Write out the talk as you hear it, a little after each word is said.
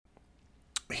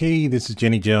Hey, this is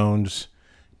Jenny Jones,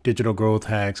 Digital Growth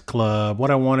Hacks Club. What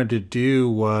I wanted to do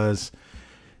was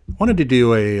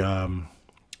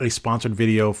a sponsored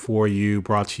video for you,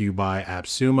 brought to you by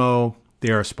Appsumo.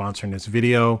 They are sponsoring this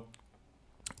video,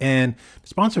 and the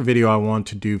sponsored video I want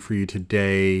to do for you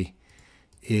today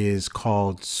is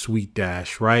called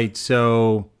SuiteDash. Right,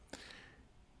 so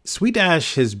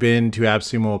SuiteDash has been to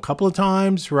Appsumo a couple of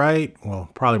times, right? Well,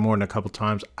 probably more than a couple of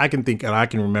times. I can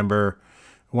remember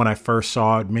when I first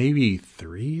saw it, maybe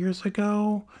 3 years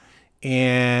ago.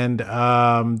 And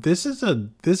this is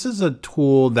a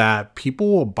tool that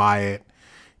people will buy it,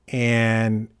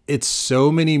 and it's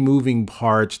so many moving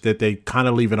parts that they kind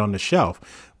of leave it on the shelf.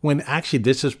 When actually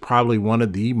this is probably one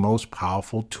of the most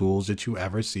powerful tools that you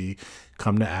ever see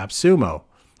come to Appsumo.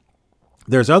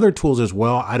 There's other tools as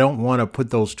well. I don't want to put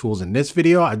those tools in this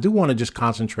video. I do want to just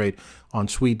concentrate on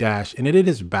SuiteDash, and it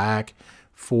is back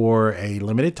for a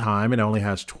limited time. It only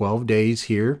has 12 days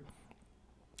here.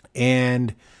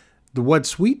 And what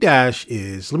SuiteDash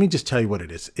is, let me just tell you what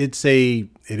it is. It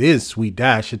is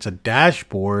SuiteDash. It's a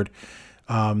dashboard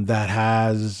that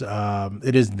has,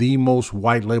 it is the most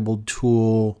white labeled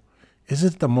tool. Is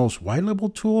it the most white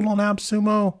labeled tool on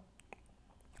Appsumo?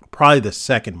 Probably the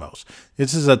second most.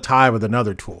 This is a tie with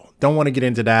another tool. Don't want to get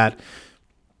into that.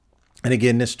 And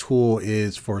again, this tool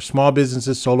is for small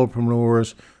businesses,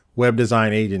 solopreneurs, web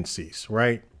design agencies,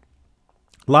 right?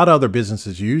 A lot of other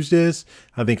businesses use this.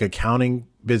 I think accounting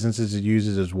businesses use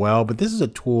it as well, but this is a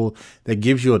tool that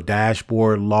gives you a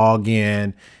dashboard,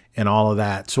 login, and all of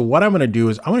that. So what I'm going to do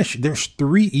is there's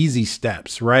 3 easy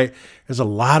steps, right? There's a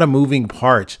lot of moving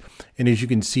parts. And as you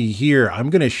can see here, I'm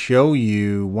going to show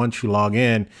you once you log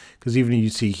in, because even you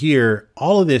see here,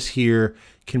 all of this here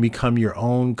can become your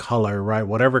own color, right?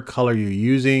 Whatever color you're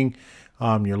using,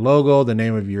 your logo, the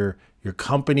name of your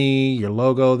company, your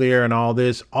logo there, and all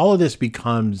of this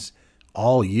becomes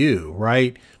all you,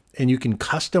 right? And you can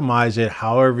customize it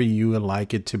however you would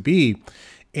like it to be.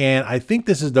 And I think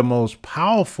this is the most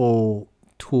powerful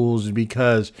tools,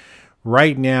 because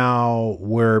right now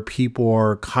where people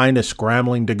are kind of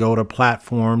scrambling to go to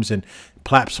platforms and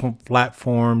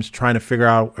platforms trying to figure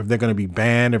out if they're going to be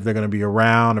banned, if they're going to be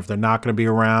around, if they're not going to be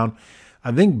around,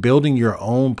 I think building your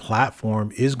own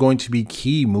platform is going to be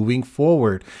key moving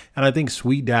forward. And I think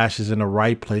SuiteDash is in the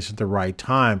right place at the right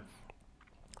time.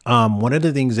 One of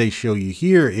the things they show you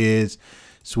here is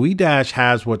SuiteDash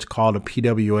has what's called a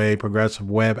PWA, Progressive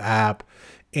Web App.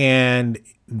 And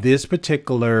this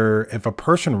particular, if a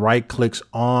person right clicks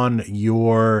on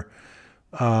your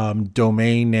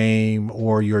domain name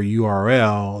or your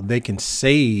URL, they can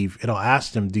save. It'll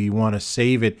ask them, do you want to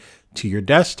save it to your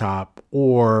desktop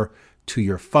or to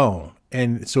your phone?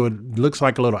 And so it looks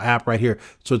like a little app right here.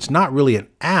 So it's not really an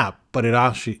app, but it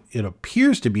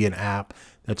appears to be an app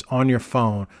that's on your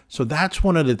phone. So that's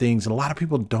one of the things. A lot of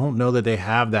people don't know that they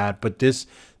have that, but this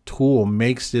tool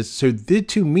makes this. So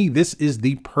to me, this is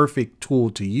the perfect tool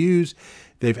to use.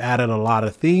 They've added a lot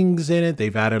of things in it.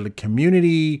 They've added a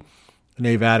community, and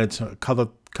they've added a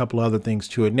couple other things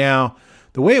to it. Now,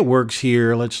 the way it works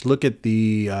here, let's look at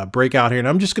the breakout here. And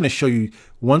I'm just going to show you,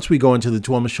 once we go into the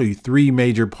tool, I'm going to show you 3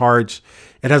 major parts.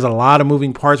 It has a lot of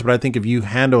moving parts, but I think if you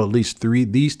handle at least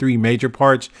these three major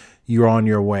parts, you're on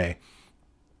your way.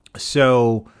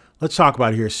 So let's talk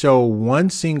about it here. So one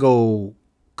single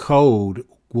code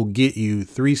will get you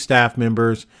 3 staff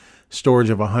members, storage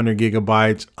of 100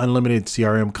 gigabytes, unlimited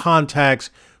CRM contacts,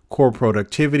 core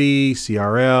productivity,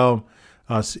 CRL,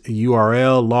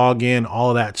 URL, login, all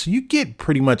of that. So you get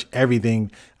pretty much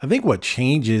everything. I think what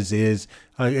changes is,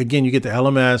 again, you get the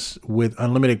LMS with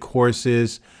unlimited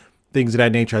courses, things of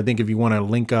that nature. I think if you want to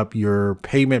link up your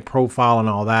payment profile and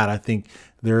all that, I think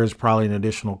there is probably an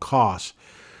additional cost.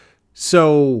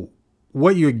 So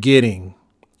what you're getting,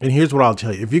 and here's what I'll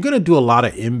tell you, if you're going to do a lot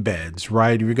of embeds,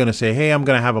 right? If you're going to say, hey, I'm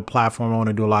going to have a platform, I want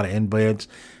to do a lot of embeds,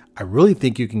 I really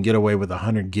think you can get away with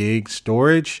 100 gig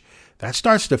storage. That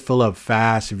starts to fill up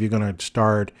fast if you're going to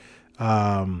start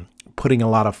putting a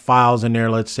lot of files in there.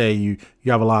 Let's say you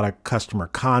have a lot of customer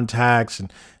contacts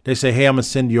and they say, hey, I'm going to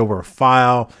send you over a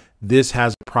file. This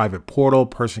has a private portal.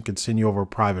 Person can send you over a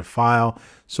private file,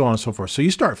 so on and so forth. So you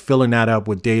start filling that up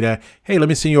with data. Hey, let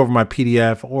me send you over my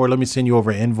PDF, or let me send you over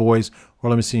an invoice,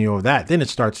 or let me send you over that. Then it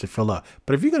starts to fill up.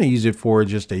 But if you're going to use it for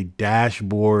just a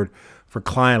dashboard for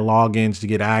client logins to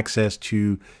get access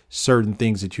to certain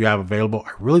things that you have available,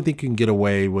 I really think you can get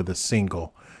away with a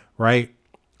single, right?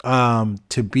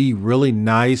 To be really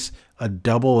nice, a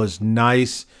double is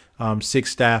nice.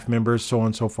 6 staff members, so on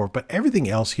and so forth. But everything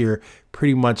else here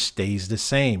pretty much stays the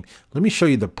same. Let me show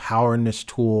you the power in this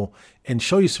tool and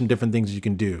show you some different things you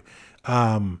can do.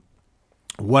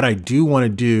 what I do want to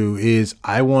do is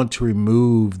I want to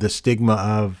remove the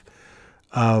stigma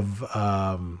of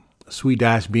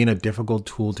SuiteDash being a difficult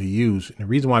tool to use. And the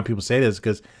reason why people say this is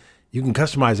because you can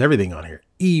customize everything on here: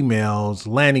 emails,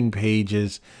 landing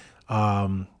pages,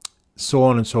 so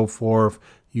on and so forth.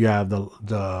 You have the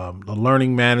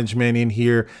learning management in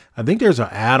here. I think there's an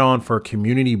add-on for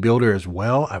community builder as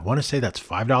well. I want to say that's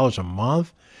 $5 a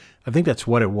month. I think that's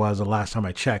what it was the last time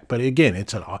I checked. But again,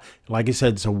 it's like I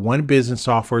said, it's a one business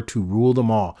software to rule them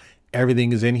all.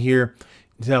 Everything is in here.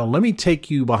 So let me take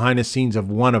you behind the scenes of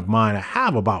one of mine. I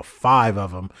have about 5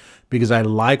 of them because I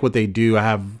like what they do. I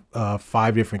have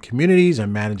 5 different communities.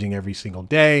 I'm managing every single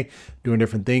day, doing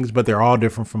different things, but they're all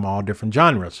different from all different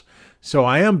genres. So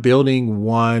I am building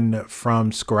one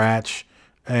from scratch,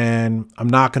 and I'm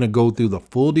not going to go through the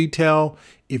full detail.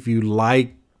 If you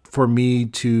like for me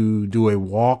to do a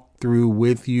walkthrough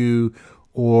with you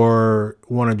or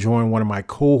want to join one of my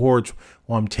cohorts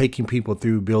while I'm taking people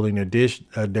through building their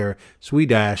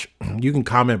SuiteDash, you can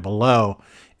comment below,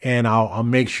 and I'll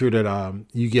make sure that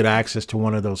you get access to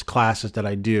one of those classes that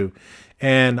I do.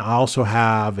 And I also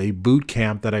have a boot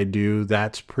camp that I do.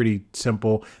 That's pretty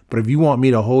simple. But if you want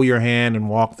me to hold your hand and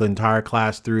walk the entire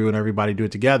class through and everybody do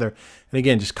it together, and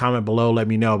again, just comment below, let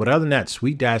me know. But other than that,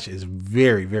 SuiteDash is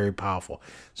very, very powerful.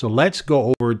 So let's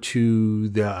go over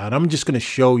to and I'm just going to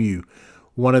show you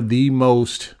one of the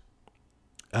most,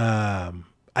 I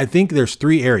think there's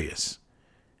 3 areas.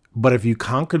 But if you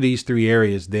conquer these 3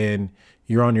 areas, then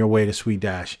you're on your way to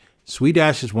SuiteDash.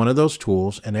 SuiteDash is one of those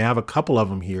tools, and they have a couple of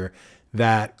them here,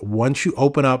 that once you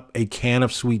open up a can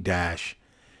of SuiteDash,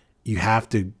 you have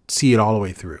to see it all the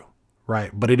way through,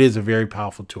 right? But it is a very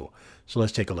powerful tool. So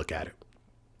let's take a look at it.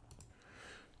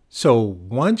 So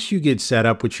once you get set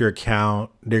up with your account,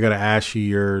 they're going to ask you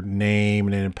your name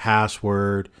and then a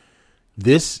password.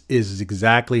 This is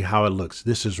exactly how it looks.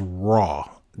 This is raw.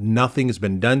 Nothing has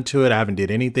been done to it. I haven't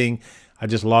did anything. I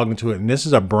just logged into it, and this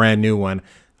is a brand new one.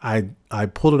 I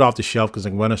pulled it off the shelf because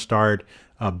I'm going to start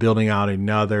building out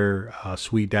another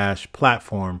SuiteDash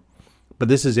platform. But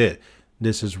this is it.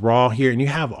 This is raw here, and you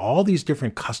have all these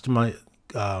different custom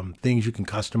things you can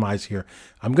customize here.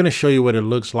 I'm going to show you what it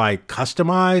looks like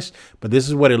customized, but this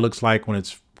is what it looks like when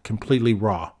it's completely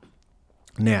raw.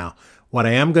 Now, what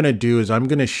I am going to do is I'm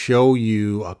going to show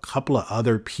you a couple of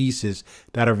other pieces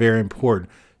that are very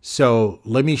important. So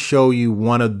let me show you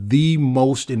one of the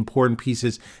most important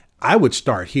pieces. I would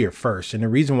start here first. And the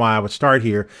reason why I would start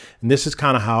here, and this is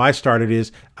kind of how I started,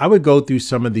 is I would go through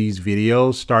some of these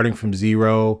videos starting from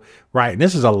 0, right? And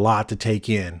this is a lot to take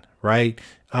in, right?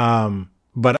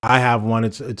 But I have one,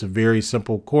 it's a very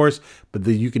simple course, but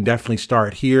you can definitely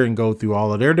start here and go through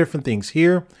all of their different things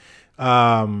here.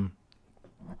 But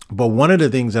one of the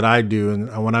things that I do,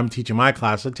 and when I'm teaching my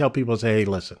class, I tell people, say, hey,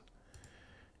 listen,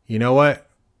 you know what?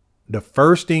 The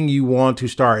first thing you want to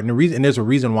start, and there's a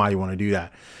reason why you want to do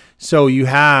that. So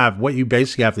what you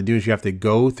basically have to do is you have to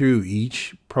go through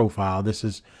each profile. This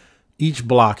is each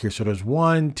block here. So there's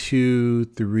 1, 2,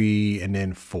 3, and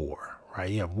then 4, right?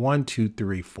 You have 1, 2,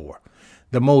 3, 4.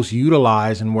 The most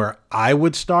utilized, and where I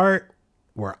would start,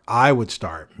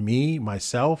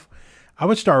 myself, I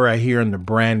would start right here in the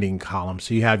branding column.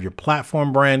 So you have your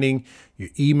platform branding, your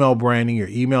email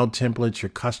templates, your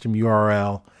custom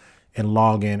URL and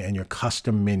login, and your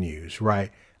custom menus,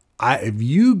 right? If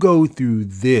you go through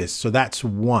this, so that's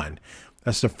one.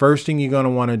 That's the first thing you're going to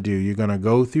want to do. You're going to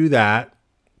go through that.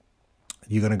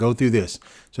 You're going to go through this.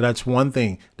 So that's one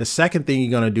thing. The second thing you're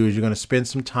going to do is you're going to spend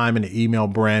some time in the email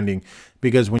branding,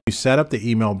 because when you set up the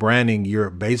email branding, you're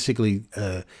basically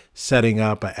setting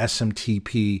up a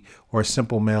SMTP, or a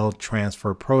simple mail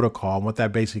transfer protocol. And what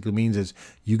that basically means is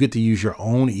you get to use your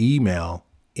own email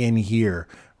in here,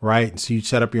 right? So you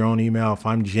set up your own email. If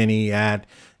I'm Jenny at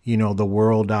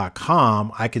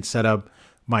theworld.com, I could set up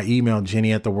my email,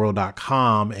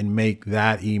 jenny@theworld.com, and make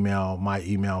that email my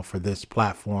email for this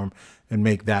platform, and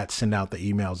make that send out the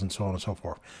emails and so on and so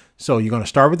forth. So you're going to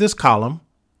start with this column.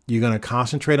 You're going to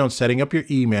concentrate on setting up your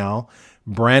email,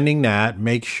 branding that,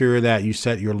 make sure that you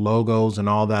set your logos and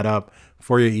all that up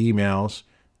for your emails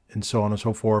and so on and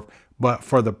so forth. But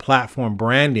for the platform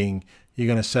branding, you're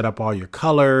going to set up all your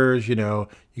colors, you're going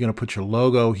to put your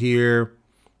logo here,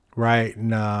 right?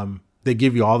 And they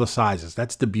give you all the sizes.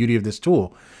 That's the beauty of this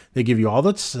tool. They give you all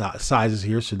the sizes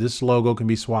here. So this logo can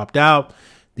be swapped out.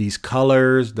 These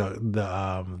colors,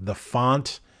 the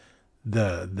font,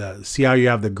 see how you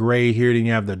have the gray here, then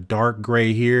you have the dark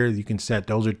gray here. You can set,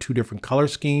 those are 2 different color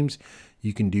schemes.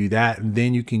 You can do that. And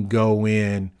then you can go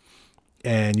in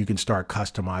and you can start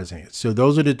customizing it. So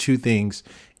those are the two things.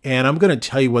 And I'm going to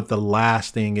tell you what the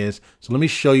last thing is. So let me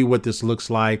show you what this looks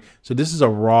like. So this is a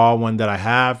raw one that I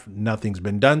have. Nothing's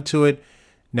been done to it.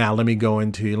 Now let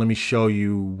me show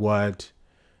you what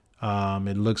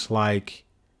it looks like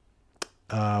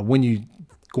when you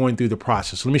going through the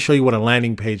process. Let me show you what a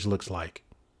landing page looks like.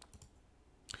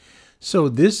 So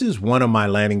this is one of my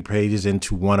landing pages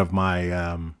into one of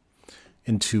my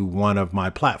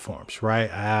platforms, right?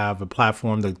 I have a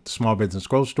platform, the Small Business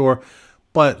Growth Store,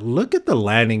 but look at the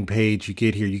landing page you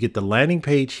get here. You get the landing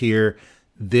page here.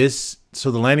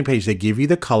 So the landing page, they give you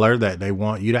the color that they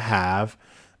want you to have.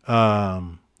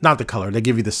 Not the color, they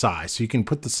give you the size. So you can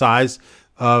put the size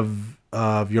of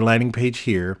your landing page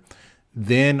here.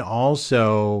 Then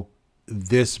also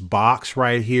this box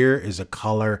right here is a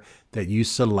color that you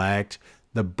select.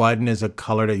 The button is a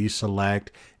color that you select,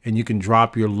 and you can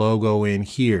drop your logo in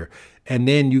here. And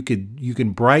then you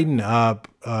can brighten up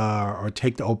or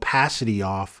take the opacity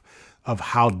off of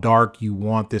how dark you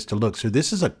want this to look. So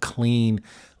this is a clean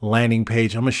landing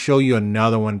page. I'm going to show you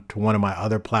another one to one of my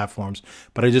other platforms,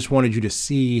 but I just wanted you to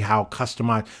see how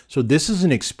customized. So this is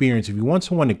an experience. If you want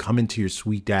someone to come into your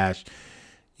SuiteDash,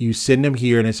 you send them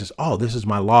here and it says, oh, this is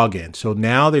my login. So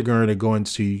now they're going to go and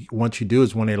see, what you do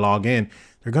is when they log in,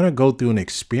 they're going to go through an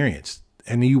experience,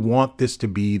 and you want this to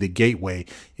be the gateway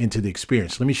into the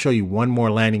experience. Let me show you one more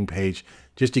landing page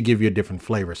just to give you a different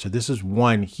flavor. So this is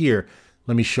one here.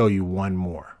 Let me show you one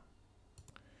more.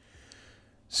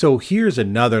 So here's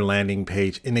another landing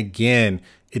page. And again,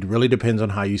 it really depends on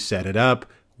how you set it up.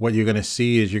 What you're going to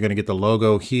see is you're going to get the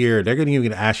logo here. They're going to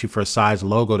even ask you for a size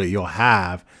logo that you'll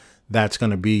have. That's going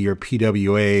to be your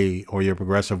PWA or your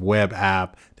progressive web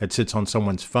app that sits on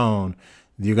someone's phone.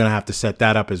 You're going to have to set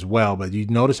that up as well. But you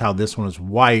notice how this one is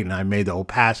white, and I made the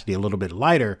opacity a little bit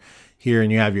lighter here, and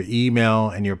you have your email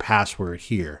and your password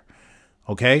here.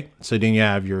 Okay, so then you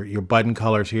have your button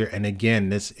colors here. And again,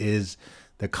 this is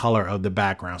the color of the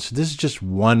background. So this is just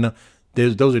one.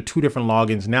 Those are two different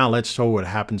logins. Now let's show what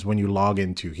happens when you log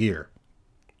into here.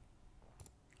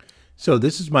 So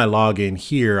this is my login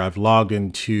here. I've logged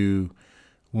into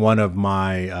one of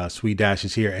my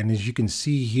SuiteDashes here. And as you can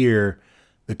see here,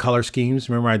 the color schemes,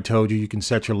 remember I told you, you can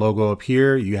set your logo up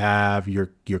here. You have your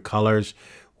colors,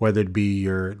 whether it be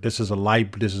this is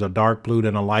a dark blue,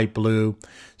 then a light blue.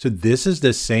 So this is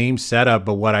the same setup,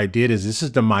 but what I did is this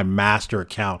is my master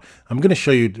account. I'm going to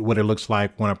show you what it looks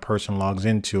like when a person logs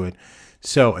into it.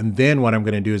 So, and then what I'm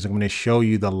going to do is I'm going to show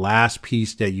you the last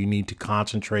piece that you need to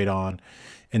concentrate on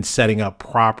and setting up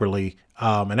properly.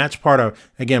 And that's part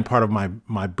of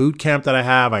my boot camp that I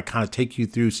have. I kind of take you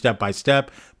through step by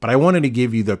step, but I wanted to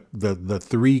give you the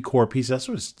three core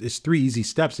pieces. It's 3 easy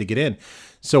steps to get in.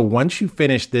 So once you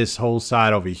finish this whole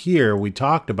side over here, we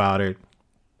talked about it.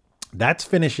 That's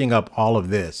finishing up all of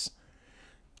this.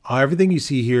 Everything you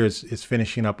see here is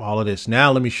finishing up all of this.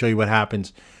 Now let me show you what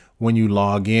happens when you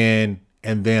log in,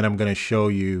 and then I'm going to show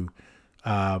you.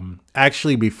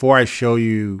 Actually, before I show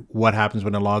you what happens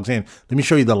when it logs in, let me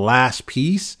show you the last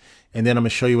piece, and then I'm going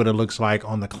to show you what it looks like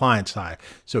on the client side.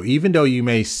 So even though you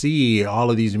may see all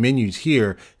of these menus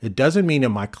here, it doesn't mean that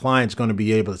my client's going to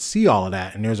be able to see all of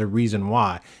that, and there's a reason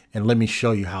why. And let me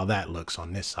show you how that looks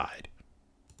on this side.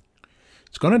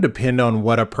 It's going to depend on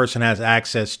what a person has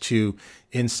access to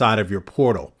inside of your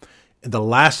portal. The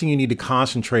last thing you need to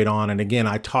concentrate on, and again,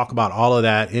 I talk about all of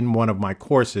that in one of my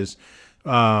courses,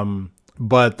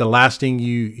 but the last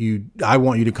thing I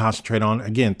want you to concentrate on,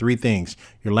 again, 3 things: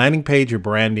 your landing page, your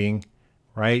branding,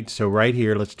 right? So right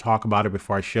here, let's talk about it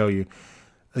before I show you.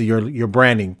 Your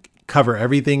branding, cover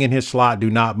everything in his slot. Do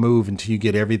not move until you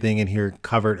get everything in here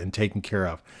covered and taken care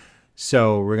of.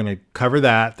 So we're going to cover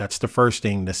that. That's the first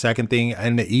thing. The second thing,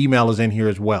 and the email is in here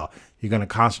as well. You're going to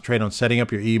concentrate on setting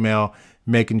up your email,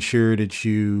 making sure that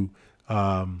you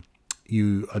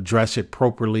address it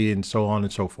properly, and so on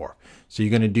and so forth. So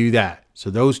you're going to do that. So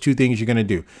those 2 things you're going to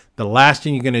do. The last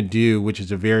thing you're going to do, which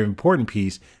is a very important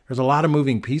piece, there's a lot of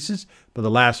moving pieces, but the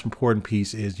last important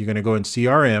piece is you're going to go in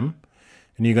CRM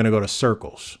and you're going to go to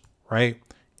circles, right?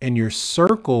 And your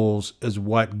circles is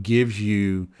what gives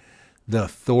you the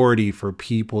authority for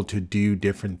people to do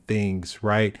different things,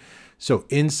 right? So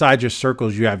inside your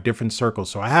circles, you have different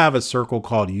circles. So I have a circle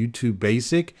called YouTube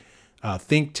Basic,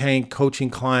 Think Tank, Coaching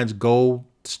Clients, Gold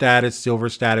status, Silver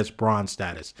status, Bronze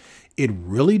status. It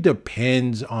really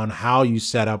depends on how you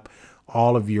set up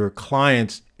all of your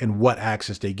clients and what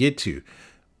access they get to.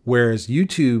 Whereas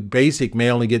YouTube Basic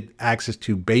may only get access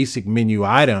to basic menu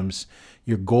items,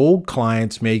 your Gold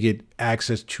clients may get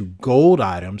access to Gold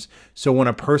items. So when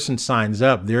a person signs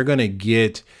up, they're going to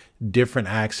get different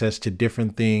access to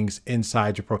different things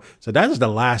inside your pro. So that is the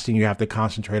last thing you have to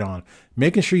concentrate on,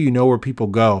 making sure you know where people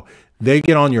go. They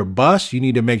get on your bus. You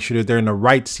need to make sure that they're in the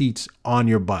right seats on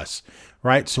your bus,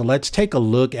 right? So let's take a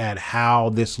look at how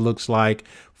this looks like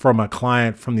from a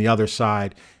client from the other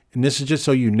side. And this is just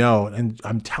so you know, and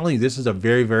I'm telling you, this is a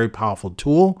very, very powerful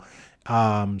tool.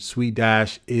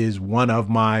 SuiteDash is one of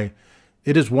my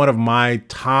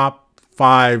top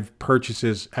 5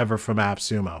 purchases ever from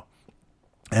Appsumo.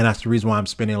 And that's the reason why I'm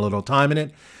spending a little time in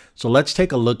it. So let's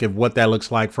take a look at what that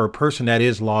looks like for a person that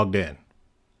is logged in.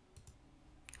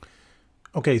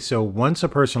 Okay, so once a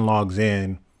person logs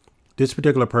in, this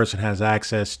particular person has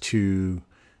access to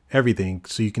everything.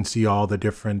 So you can see all the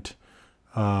different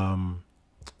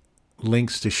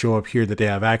links to show up here that they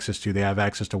have access to. They have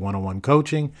access to one-on-one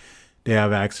coaching. They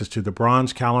have access to the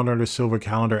bronze calendar, the silver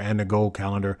calendar, and the gold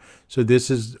calendar. So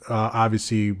this is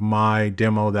obviously my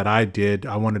demo that I did.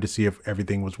 I wanted to see if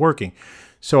everything was working.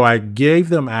 So I gave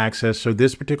them access. So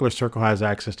this particular circle has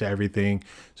access to everything.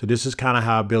 So this is kind of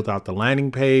how I built out the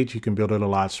landing page. You can build it a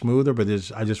lot smoother, but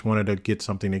I just wanted to get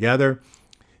something together.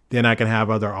 Then I can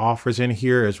have other offers in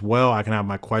here as well. I can have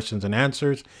my questions and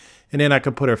answers. And then I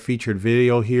can put a featured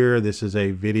video here. This is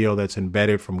a video that's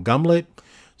embedded from Gumlet.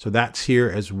 So that's here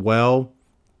as well.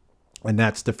 And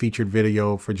that's the featured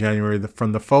video for January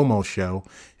from the FOMO show.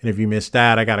 And if you missed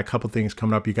that, I got a couple things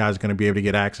coming up. You guys are going to be able to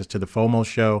get access to the FOMO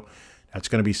show. That's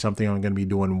going to be something I'm going to be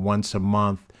doing once a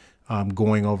month,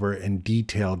 going over in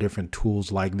detail different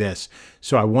tools like this.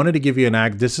 So I wanted to give you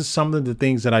this is some of the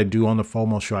things that I do on the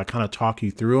FOMO show. I kind of talk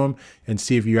you through them and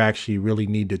see if you actually really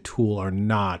need the tool or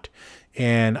not.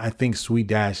 And I think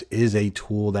SuiteDash is a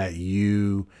tool that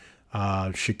you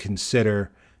should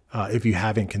consider if you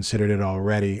haven't considered it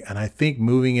already. And I think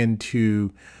moving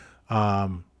into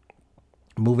an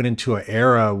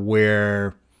era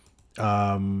where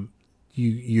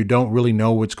you don't really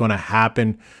know what's going to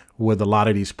happen with a lot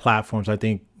of these platforms, I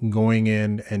think going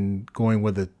in and going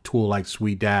with a tool like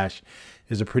SuiteDash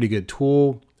is a pretty good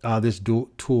tool. This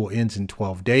tool ends in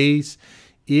 12 days.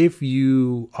 If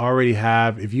you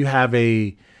have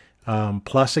a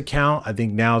Plus account, I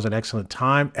think now is an excellent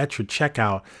time. At your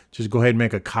checkout, just go ahead and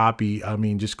make a copy.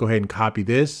 Just go ahead and copy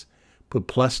this, put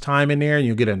plus time in there, and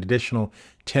you'll get an additional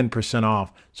 10%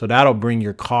 off. So that'll bring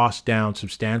your cost down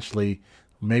substantially,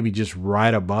 maybe just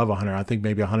right above 100. I think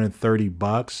maybe 130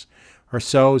 bucks or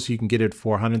so. So you can get it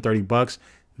for 130 bucks.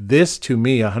 This, to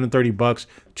me, 130 bucks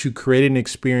to create an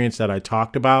experience that I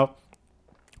talked about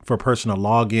for a person to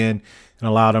log in and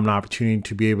allow them an opportunity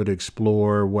to be able to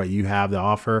explore what you have to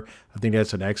offer. I think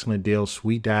that's an excellent deal.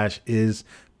 SuiteDash is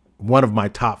one of my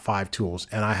top 5 tools,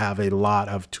 and I have a lot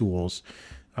of tools,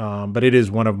 but it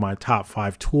is one of my top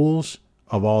 5 tools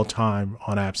of all time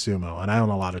on Appsumo, and I own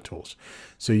a lot of tools.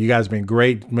 So you guys have been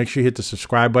great. Make sure you hit the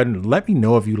subscribe button. Let me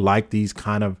know if you like these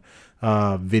kind of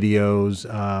videos.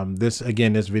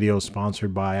 This video is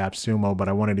sponsored by Appsumo, but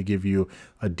I wanted to give you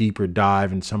a deeper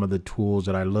dive in some of the tools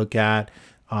that I look at.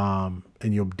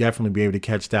 And you'll definitely be able to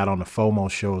catch that on the FOMO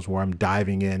shows where I'm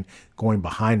diving in, going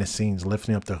behind the scenes,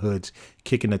 lifting up the hoods,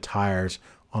 kicking the tires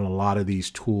on a lot of these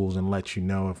tools and let you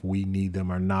know if we need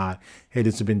them or not. Hey,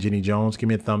 this has been Jenny Jones. Give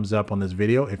me a thumbs up on this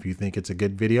video if you think it's a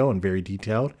good video and very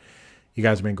detailed. You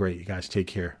guys have been great. You guys take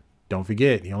care. Don't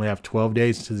forget, you only have 12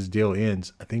 days until this deal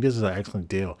ends. I think this is an excellent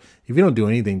deal. If you don't do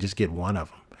anything, just get one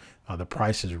of them. The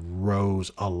prices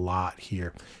rose a lot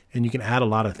here, and you can add a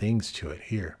lot of things to it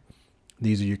here.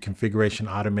 These are your configuration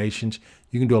automations.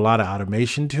 You can do a lot of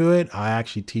automation to it. I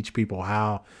actually teach people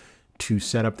how to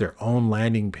set up their own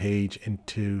landing page and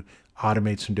to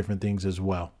automate some different things as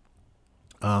well.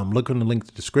 Look on the link in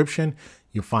the description.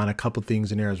 You'll find a couple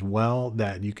things in there as well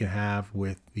that you can have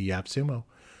with the Appsumo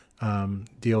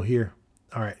deal here.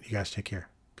 All right, you guys take care.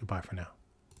 Goodbye for now.